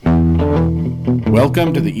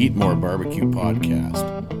Welcome to the Eat More Barbecue podcast.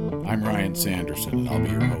 I'm Ryan Sanderson, and I'll be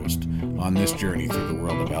your host on this journey through the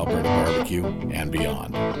world of Alberta barbecue and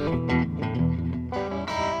beyond.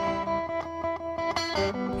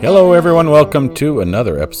 Hello, everyone. Welcome to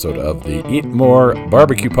another episode of the Eat More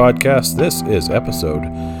Barbecue podcast. This is episode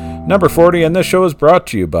number 40, and this show is brought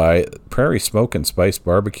to you by Prairie Smoke and Spice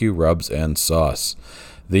Barbecue Rubs and Sauce.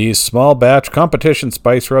 These small batch competition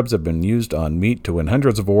spice rubs have been used on meat to win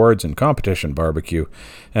hundreds of awards in competition barbecue,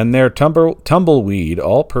 and their tumbleweed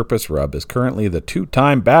all-purpose rub is currently the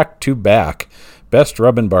two-time back-to-back best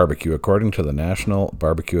rub in barbecue according to the National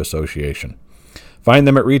Barbecue Association. Find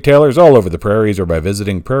them at retailers all over the prairies or by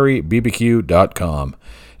visiting prairiebbq.com.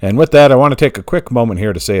 And with that, I want to take a quick moment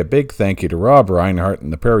here to say a big thank you to Rob Reinhardt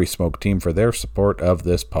and the Prairie Smoke team for their support of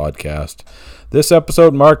this podcast. This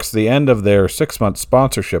episode marks the end of their 6-month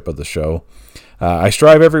sponsorship of the show. I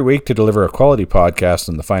strive every week to deliver a quality podcast,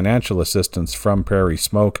 and the financial assistance from Prairie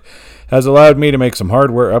Smoke has allowed me to make some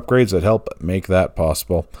hardware upgrades that help make that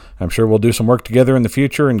possible. I'm sure we'll do some work together in the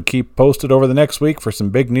future and keep posted over the next week for some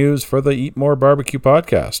big news for the Eat More Barbecue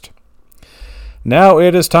podcast. Now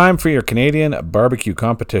it is time for your Canadian barbecue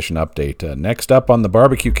competition update. Next up on the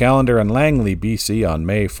barbecue calendar in Langley, BC on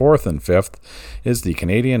May 4th and 5th is the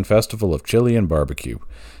Canadian Festival of Chili and Barbecue.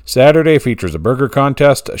 Saturday features a burger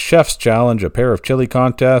contest, a chef's challenge, a pair of chili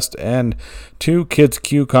contests, and 2 Kids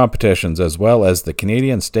Q competitions, as well as the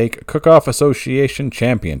Canadian Steak Cook-Off Association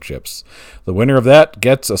Championships. The winner of that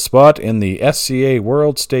gets a spot in the SCA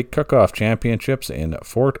World Steak Cook-Off Championships in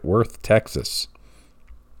Fort Worth, Texas.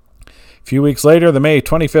 A few weeks later, the May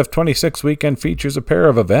 25th-26th weekend features a pair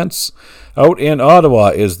of events. Out in Ottawa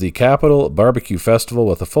is the Capital Barbecue Festival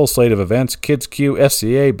with a full slate of events, Kids Q,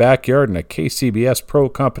 SCA, Backyard, and a KCBS Pro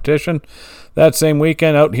competition. That same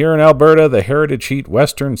weekend, out here in Alberta, the Heritage Heat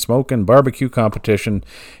Western Smoke and Barbecue Competition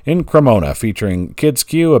in Cremona, featuring Kids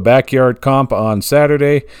Q, a Backyard comp on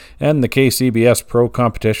Saturday, and the KCBS Pro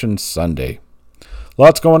competition Sunday.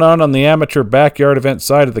 Lots going on the amateur backyard event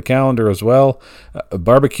side of the calendar as well.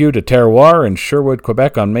 Barbecue de Terroir in Sherwood,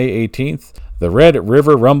 Quebec on May 18th. The Red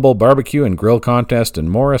River Rumble Barbecue and Grill Contest in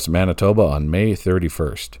Morris, Manitoba on May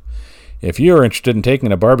 31st. If you are interested in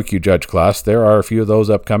taking a barbecue judge class, there are a few of those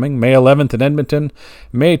upcoming. May 11th in Edmonton,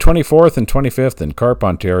 May 24th and 25th in Carp,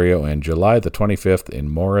 Ontario, and July the 25th in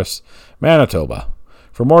Morris, Manitoba.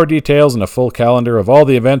 For more details and a full calendar of all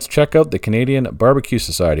the events, check out the Canadian Barbecue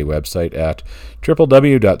Society website at www.cbbqs.ca.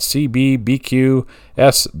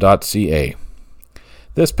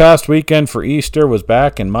 This past weekend for Easter was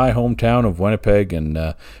back in my hometown of Winnipeg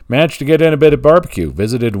and managed to get in a bit of barbecue.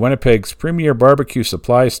 Visited Winnipeg's premier barbecue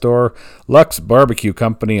supply store, Lux Barbecue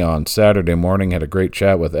Company, on Saturday morning. Had a great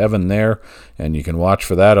chat with Evan there, and you can watch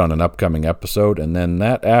for that on an upcoming episode. And then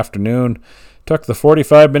that afternoon, took the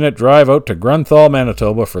 45-minute drive out to Grunthal,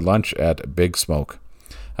 Manitoba for lunch at Big Smoke.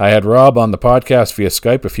 I had Rob on the podcast via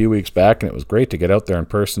Skype a few weeks back, and it was great to get out there in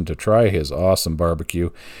person to try his awesome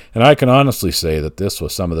barbecue. And I can honestly say that this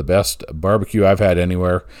was some of the best barbecue I've had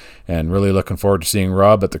anywhere, and really looking forward to seeing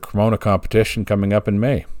Rob at the Cremona competition coming up in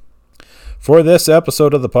May. For this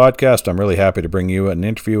episode of the podcast, I'm really happy to bring you an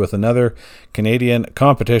interview with another Canadian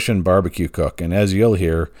competition barbecue cook. And as you'll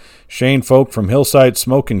hear, Shane Folk from Hillside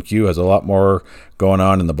Smoke and Q has a lot more going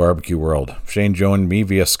on in the barbecue world. Shane joined me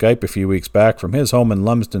via Skype a few weeks back from his home in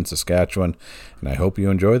Lumsden, Saskatchewan, and I hope you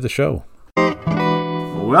enjoy the show.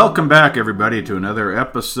 Welcome back, everybody, to another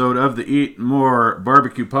episode of the Eat More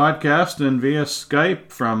Barbecue podcast, and via Skype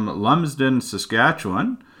from Lumsden,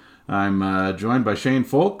 Saskatchewan. I'm joined by Shane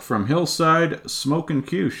Folk from Hillside Smoke and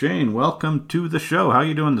Q. Shane, welcome to the show. How are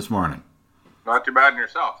you doing this morning? Not too bad in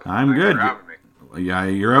yourself. I'm good. Thanks for having me. Yeah,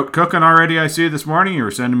 you're out cooking already, I see, this morning. You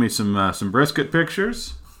were sending me some brisket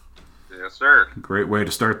pictures. Yes, sir. Great way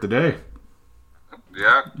to start the day.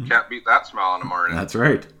 Yeah, can't beat that smell in the morning. That's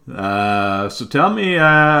right. So tell me,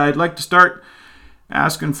 I'd like to start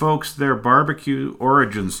asking folks their barbecue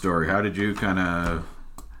origin story. How did you kind of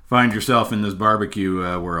find yourself in this barbecue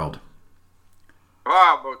world?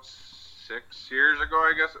 Well, about 6 years ago,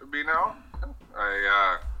 I guess it would be now.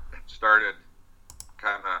 I started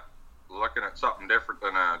kind of looking at something different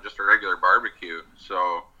than just a regular barbecue.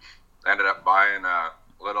 So I ended up buying a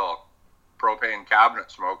little propane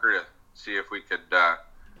cabinet smoker to see if we could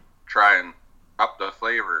try and up the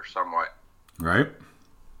flavor somewhat. Right.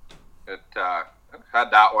 It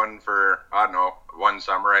had that one for, I don't know, one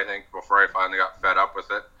summer, I think, before I finally got fed up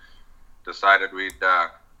with it. Decided we'd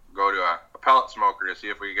go to a pellet smoker to see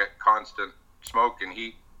if we could get constant smoke and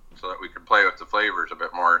heat so that we could play with the flavors a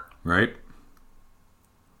bit more. Right.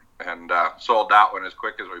 And sold that one as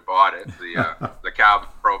quick as we bought it, the cab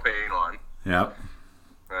propane one. Yep.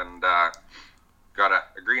 And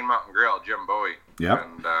Green Mountain Grill, Jim Bowie. Yep.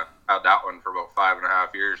 And had that one for about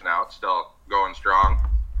 5.5 years now. It's still going strong.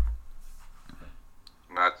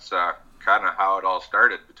 And that's kind of how it all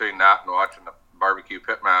started. Between that and watching the Barbecue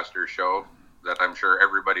Pitmaster show that I'm sure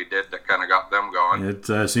everybody did that kind of got them going.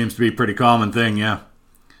 It seems to be a pretty common thing, yeah.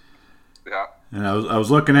 Yeah. And I was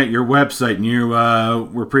looking at your website, and you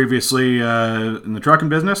were previously in the trucking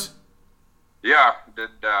business? Yeah,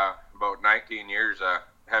 did about 19 years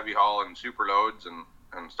heavy haul and super loads and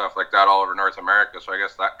stuff like that all over North America. So I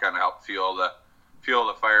guess that kind of helped fuel the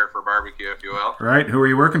fire for barbecue, if you will. Right. Who were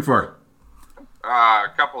you working for? A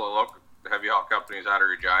couple of local heavy haul companies out of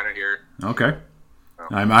Regina here. Okay.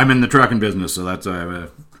 I'm in the trucking business, so that's oh,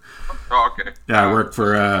 okay. Yeah, I work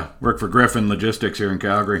for Griffin Logistics here in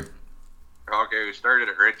Calgary. Okay, we started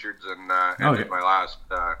at Richards and ended my last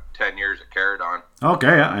 10 years at Caradon.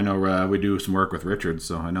 Okay, yeah, I know we do some work with Richards,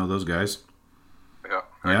 so I know those guys. Yeah,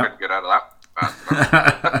 I couldn't get out of that.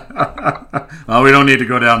 Well, we don't need to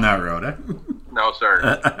go down that road, eh? No,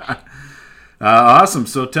 sir. Awesome.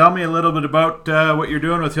 So tell me a little bit about what you're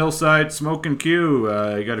doing with Hillside Smoke and Q.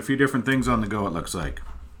 You got a few different things on the go, it looks like.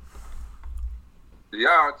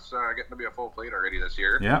 Yeah, it's getting to be a full plate already this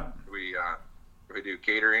year. Yeah. We do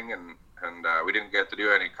catering and we didn't get to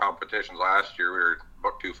do any competitions last year. We were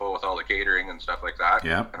booked too full with all the catering and stuff like that.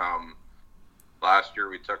 Yeah. Last year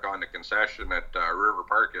we took on the concession at River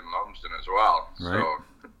Park in Lumsden as well. Right.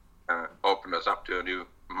 So opened us up to a new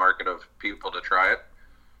market of people to try it.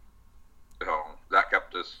 So that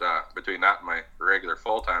kept us, between that and my regular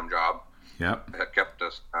full-time job, Yep. it kept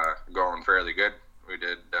us going fairly good. We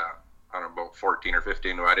did about 14 or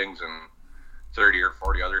 15 weddings and 30 or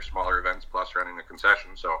 40 other smaller events, plus running the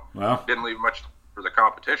concession. So didn't leave much for the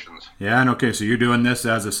competitions. Yeah, and okay, so you're doing this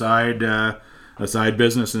as a side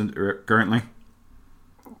business currently?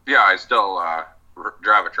 Yeah, I still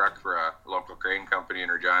drive a truck for a local crane company in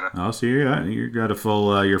Regina. Oh, so you got a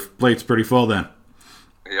full, your plate's pretty full then.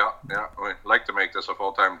 Yeah. We'd like to make this a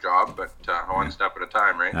full-time job, but one step at a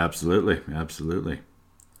time, right? Absolutely.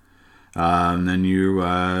 And then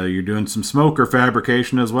you're doing some smoker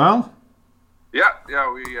fabrication as well? Yeah.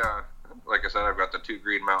 We, like I said, I've got the 2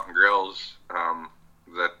 Green Mountain Grills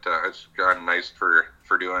that it's kind of nice for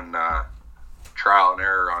doing trial and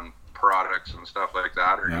error on products and stuff like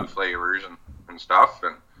that, or new flavors and stuff.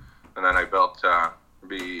 And then I built,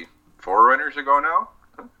 be 4 winters ago now,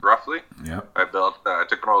 roughly. Yep. I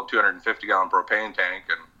took an old 250-gallon propane tank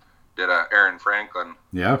and did a Aaron Franklin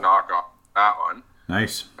knock off that one.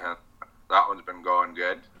 Nice. And that one's been going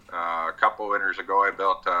good. A couple winters ago, I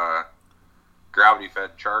built a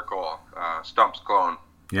gravity-fed charcoal stumps clone.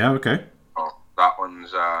 Yeah, okay. Oh, that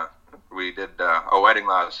one's, we did a wedding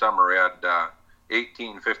last summer. We had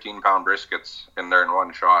 18 15-pound briskets in there in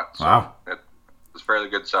one shot. So wow. It was fairly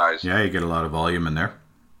good size. Yeah, you get a lot of volume in there.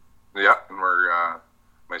 Yeah, and we're,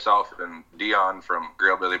 myself and Dion from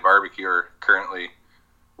Grill Billy Barbecue are currently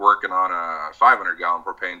working on a 500-gallon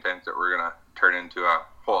propane tank that we're going to turn into a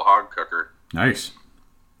whole hog cooker. Nice.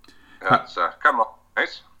 That's come up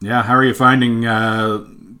nice. Yeah, how are you finding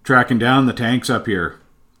tracking down the tanks up here?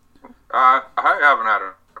 I haven't had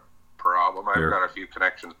a problem. I've got a few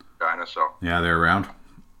connections in China, so. Yeah, they're around.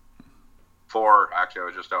 4, actually, I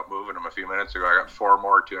was just out moving them a few minutes ago. I got 4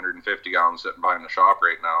 more 250 gallons sitting behind the shop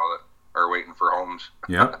right now that are waiting for homes.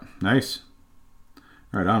 Yep, nice.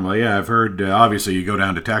 Right on. Well, yeah, I've heard, obviously, you go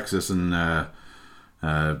down to Texas and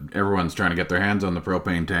everyone's trying to get their hands on the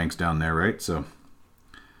propane tanks down there, right? So,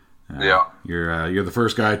 yeah. You're the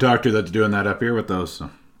first guy I talked to that's doing that up here with those. So.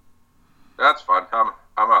 That's fun.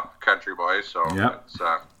 I'm a country boy, so it's,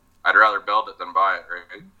 I'd rather build it than buy it,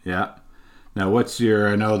 right? Yeah. Now, what's your,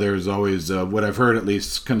 I know there's always, what I've heard at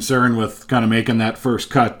least, concern with kind of making that first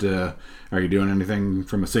cut. Are you doing anything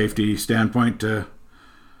from a safety standpoint?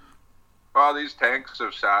 Well, these tanks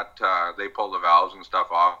have sat, they pull the valves and stuff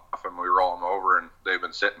off, and we roll them over, and they've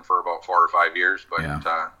been sitting for about 4 or 5 years, but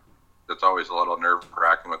it's always a little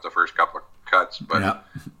nerve-wracking with the first couple of cuts, but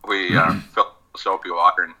we fill the soapy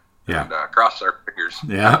water and cross our fingers.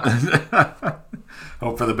 Yeah.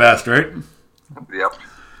 Hope for the best, right? Yep.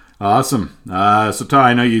 Awesome. So,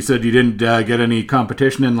 Ty, I know you said you didn't get any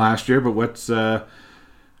competition in last year, but what's kind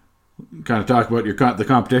of talk about the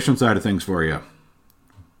competition side of things for you?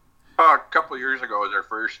 A couple of years ago was our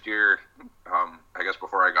first year. I guess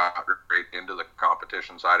before I got right into the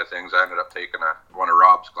competition side of things, I ended up taking one of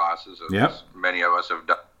Rob's classes, as many of us have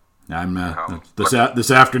done. I'm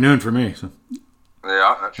this afternoon for me. So.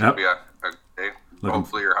 Yeah, that should be a day.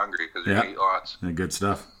 Hopefully you're hungry because you eat lots. Good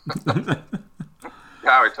stuff.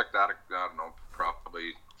 Yeah, we took that, I don't know,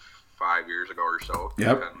 probably 5 years ago or so.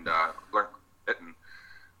 Yep. And learned it. And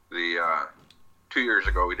 2 years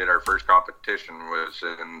ago we did our first competition was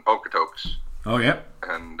in Okotoks. Oh yeah.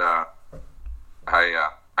 And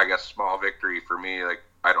I guess small victory for me. Like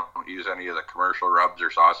I don't use any of the commercial rubs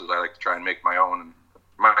or sauces. I like to try and make my own. And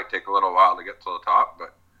it might take a little while to get to the top,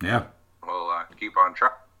 but yeah, we'll keep on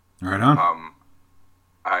trying. Right on.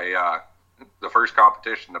 The first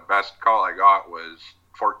competition, the best call I got was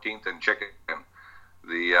 14th in chicken.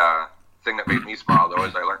 The thing that made me smile though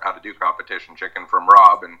is I learned how to do competition chicken from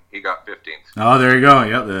Rob, and he got 15th. Oh, there you go.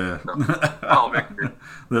 Yeah,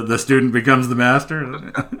 the student becomes the master.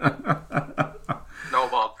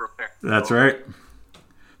 Snowballed from there. That's right.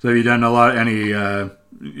 So have you done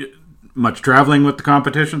much traveling with the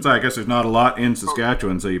competitions? I guess there's not a lot in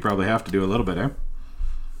Saskatchewan, so you probably have to do a little bit, eh?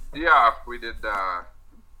 Yeah, we did.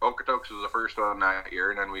 Okotoks was the first one that year,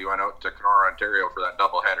 and then we went out to Kenora, Ontario for that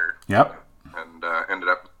double header. Yep. And ended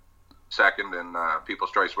up second in People's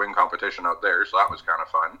Choice Wing competition out there, so that was kind of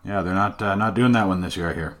fun. Yeah, they're not doing that one this year,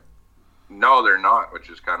 I hear. No, they're not, which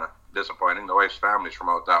is kind of disappointing. The wife's family's from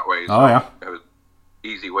out that way. So oh, yeah. It was an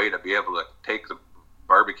easy way to be able to take the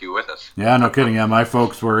barbecue with us. Yeah, no kidding. Yeah, my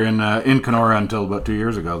folks were in Kenora until about 2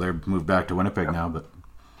 years ago. They moved back to Winnipeg now, but...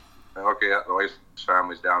 Okay, yeah, the wife's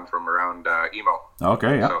family's down from around Emo.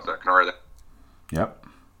 Okay, yeah. South of Kenora there. Yep.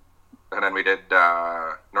 And then we did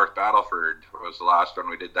North Battleford was the last one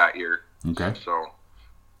we did that year. Okay. So,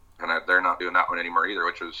 and they're not doing that one anymore either,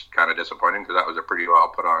 which was kind of disappointing because that was a pretty well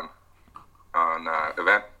put on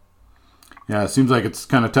event. Yeah, it seems like it's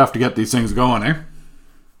kind of tough to get these things going, eh?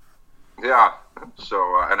 Yeah.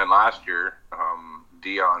 So, and then last year,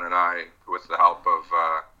 Dion and I, with the help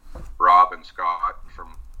of Rob and Scott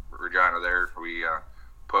from Regina there, we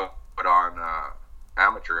put on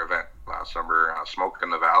amateur event last summer, Smoke in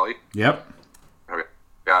the Valley. Yep. We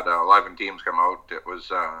had 11 teams come out. It was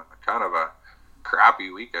kind of a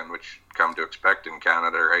crappy weekend, which come to expect in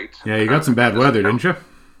Canada, right? Yeah, you got some bad weather, didn't you?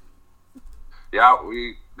 Yeah,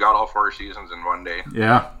 we got all 4 seasons in one day.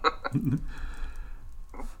 Yeah.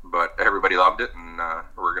 But everybody loved it, and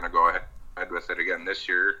we're going to go ahead with it again this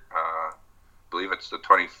year. I believe it's the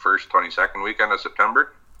 21st, 22nd weekend of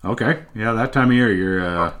September. Okay. Yeah, that time of year,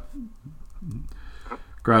 you're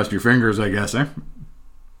crossed your fingers, I guess, eh?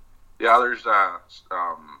 Yeah, there's the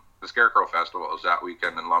Scarecrow Festival is that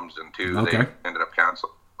weekend in Lumsden, too. Okay. They ended up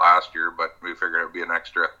canceling last year, but we figured it would be an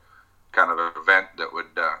extra kind of event that would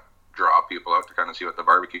draw people out to kind of see what the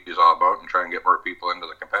barbecue is all about and try and get more people into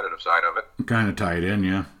the competitive side of it. Kind of tie it in,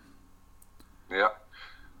 yeah. Yeah.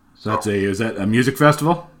 So is that a music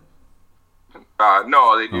festival?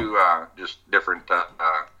 No, they do just different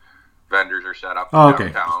vendors are set up. Oh,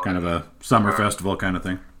 okay. Downtown. Kind of a summer festival kind of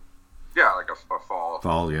thing. Yeah, like a fall.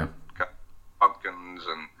 Fall, yeah. Pumpkins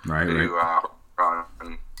and they do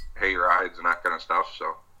and hay rides and that kind of stuff.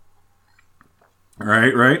 So.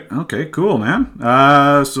 Right. Okay, cool, man.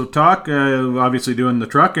 So talk, obviously doing the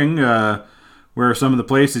trucking, where are some of the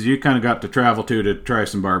places you kind of got to travel to try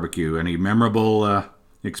some barbecue? Any memorable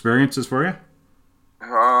experiences for you?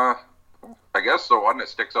 I guess the one that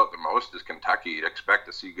sticks out the most is Kentucky. You'd expect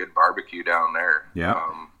to see good barbecue down there. Yeah.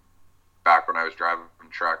 Back when I was driving a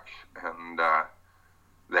truck, and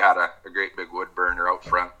they had a great big wood burner out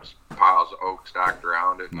front, piles of oak stacked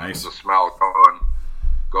around it. Nice. The smell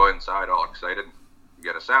go inside all excited.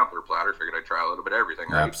 Get a sampler platter. Figured I'd try a little bit of everything.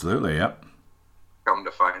 Right? Absolutely, yep. Come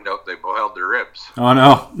to find out, they boiled their ribs. Oh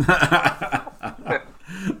no!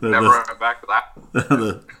 Never went back to that.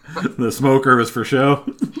 The smoker was for show.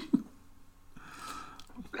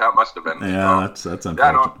 That must have been. Yeah, that's unfortunate.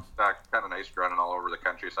 Yeah, no, kind of nice running all over the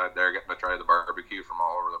countryside there, getting to try the barbecue from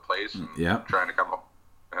all over the place, and trying to come up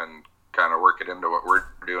and kind of work it into what we're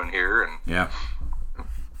doing here. And yeah, a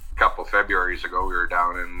couple Februarys ago, we were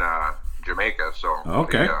down in Jamaica, so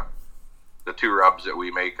the 2 rubs that we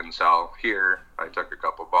make and sell here, I took a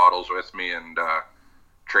couple bottles with me and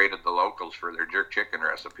traded the locals for their jerk chicken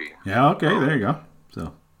recipe. Yeah, okay, there you go.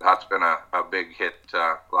 So that's been a big hit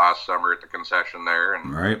last summer at the concession there,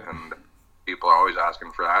 and people are always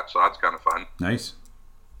asking for that, so that's kind of fun. Nice.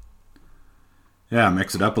 Yeah,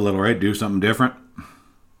 mix it up a little, right? Do something different.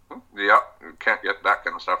 Yeah, you can't get that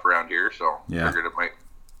kind of stuff around here, so figured it might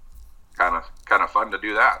kind of fun to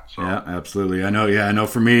do that. So. Yeah, absolutely. I know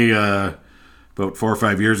for me, about 4 or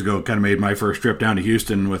 5 years ago, kind of made my first trip down to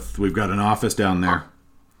Houston we've got an office down there.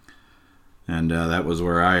 And that was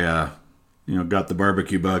where I got the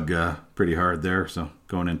barbecue bug pretty hard there. So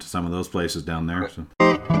going into some of those places down there. So.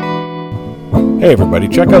 Hey everybody,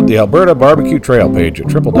 check out the Alberta Barbecue Trail page at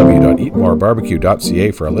www.eatmorebarbecue.ca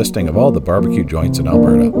for a listing of all the barbecue joints in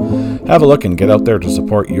Alberta. Have a look and get out there to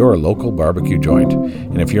support your local barbecue joint.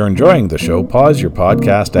 And if you're enjoying the show, pause your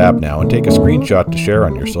podcast app now and take a screenshot to share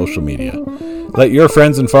on your social media. Let your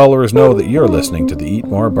friends and followers know that you're listening to the Eat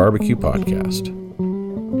More Barbecue podcast.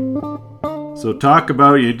 So talk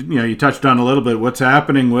about, you touched on a little bit, what's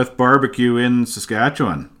happening with barbecue in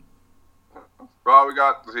Saskatchewan? Well, we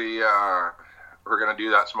got we're going to do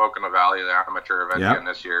that Smoke in the Valley, the amateur event again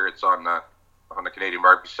this year. It's on the Canadian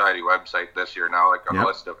Barbecue Society website this year now, like on the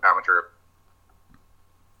list of amateur.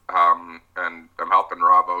 And I'm helping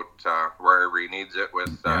Rob out wherever he needs it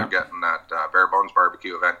with getting that Bare Bones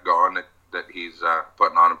barbecue event going that he's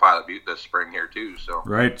putting on in Pilot Butte this spring here too. So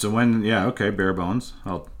right. So when Bare Bones.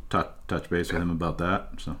 I'll touch base with him about that.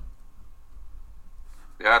 So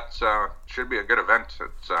yeah, it's should be a good event.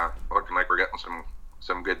 It's looking like we're getting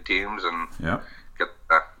some good teams and get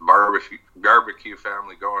the barbecue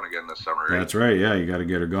family going again this summer. Right? That's right. Yeah, you got to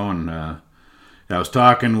get her going. I was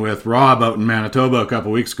talking with Rob out in Manitoba a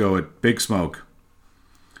couple weeks ago at Big Smoke,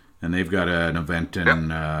 and they've got an event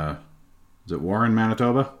in is it Warren,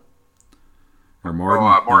 Manitoba, or Morden?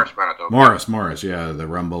 Morris, Manitoba. Morris. Yeah, the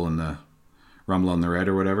Rumble and the Red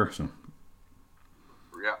or whatever. So.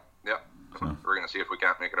 So we're going to see if we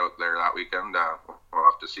can't make it out there that weekend. We'll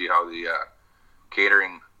have to see how the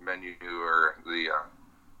catering menu or the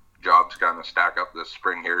jobs kind of stack up this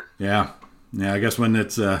spring here. Yeah, I guess when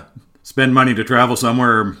it's spend money to travel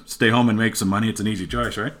somewhere or stay home and make some money, it's an easy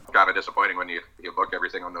choice, right? Kind of disappointing when you book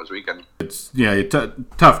everything on those weekends. It's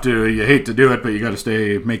tough to, you hate to do it, but you got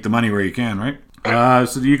to make the money where you can, right?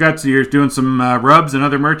 So you're doing some rubs and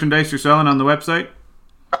other merchandise you're selling on the website?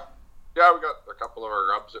 Yeah, we got a couple of our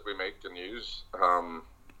rubs that we make and use.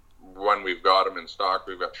 When we've got them in stock,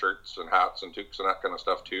 we've got shirts and hats and toques and that kind of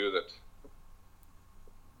stuff too that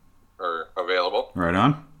are available. Right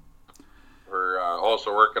on. We're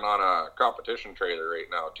also working on a competition trailer right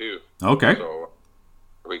now too. Okay. So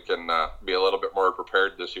we can be a little bit more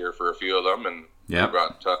prepared this year for a few of them. And we've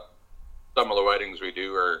got some of the weddings we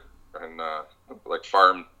do are like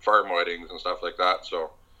farm weddings and stuff like that.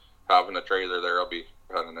 So having a trailer there will be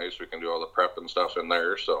kind of nice. We can do all the prep and stuff in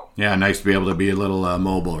there. So yeah, nice to be able to be a little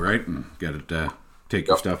mobile, right, and get it take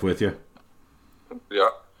your stuff with you. Yeah.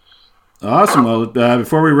 Awesome. Well,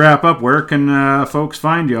 before we wrap up, where can folks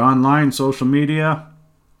find you online, social media?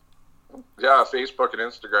 Yeah, Facebook and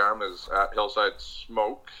Instagram is at Hillside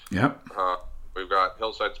Smoke. Yep. We've got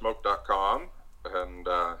hillsidesmoke.com, and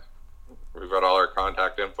we've got all our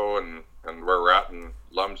contact info and where we're at in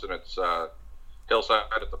Lumsden. It's Hillside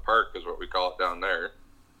at the Park is what we call it down there.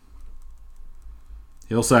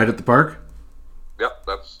 Hillside at the Park? Yep,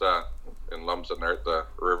 that's in Lumsden there at the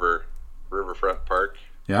Riverfront Park.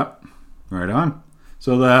 Yep, right on.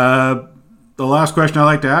 So the last question I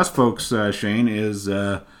like to ask folks, Shane, is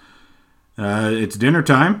it's dinner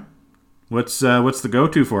time. What's the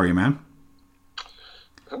go-to for you, man?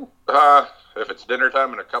 If it's dinner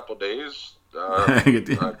time in a couple days, I'm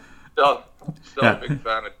still a big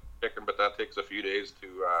fan of chicken, but that takes a few days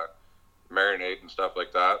to marinate and stuff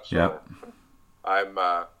like that. So I'm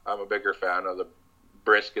a bigger fan of the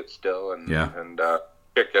brisket still, and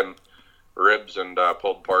chicken, ribs, and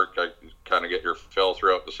pulled pork. I kind of get your fill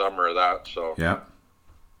throughout the summer of that. So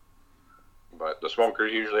but the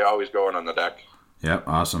smoker's usually always going on the deck. Yep,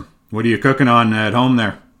 awesome. What are you cooking on at home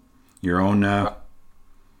there? Your own?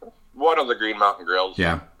 One of the Green Mountain grills.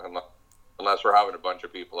 Yeah. Unless we're having a bunch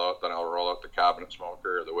of people out, then I'll roll out the cabinet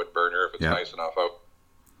smoker or the wood burner if it's nice enough out.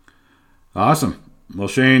 Awesome. Well,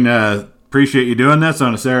 Shane, appreciate you doing this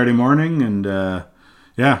on a Saturday morning, and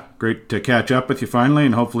great to catch up with you finally,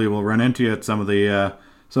 and hopefully we'll run into you at some of the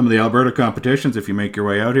Alberta competitions if you make your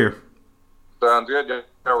way out here. Sounds good. Yeah,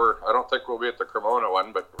 I don't think we'll be at the Cremona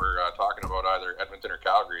one, but we're talking about either Edmonton or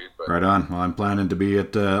Calgary. But right on. Well, I'm planning to be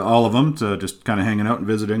at all of them, so just kind of hanging out and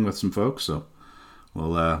visiting with some folks. So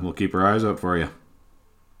we'll keep our eyes out for you.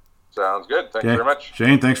 Sounds good. Thank you very much.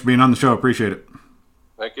 Shane, thanks for being on the show. Appreciate it.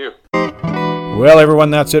 Thank you. Well,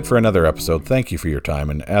 everyone, that's it for another episode. Thank you for your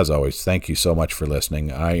time, and as always, thank you so much for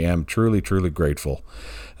listening. I am truly, truly grateful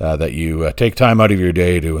that you take time out of your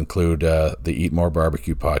day to include the Eat More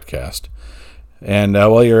Barbecue podcast. And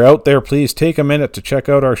while you're out there, please take a minute to check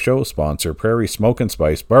out our show sponsor, Prairie Smoke and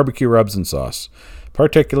Spice Barbecue Rubs and Sauce,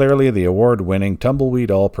 particularly the award-winning Tumbleweed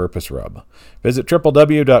All-Purpose Rub. Visit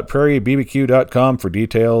www.prairiebbq.com for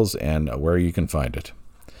details and where you can find it.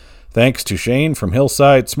 Thanks to Shane from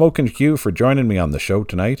Hillside Smoke and Q for joining me on the show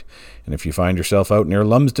tonight. And if you find yourself out near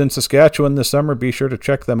Lumsden, Saskatchewan this summer, be sure to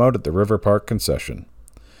check them out at the River Park concession.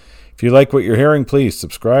 If you like what you're hearing, please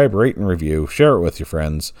subscribe, rate, and review. Share it with your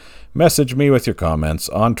friends. Message me with your comments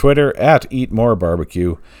on Twitter at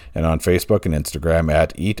EatMoreBarbecue and on Facebook and Instagram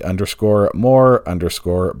at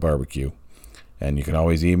eat_more_barbecue. And you can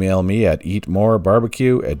always email me at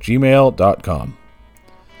eatmorebarbecue@gmail.com.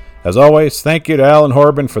 As always, thank you to Alan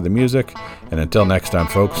Horban for the music, and until next time,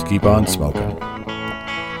 folks, keep on smoking.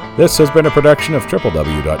 This has been a production of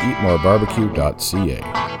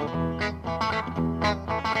www.eatmorebarbecue.ca.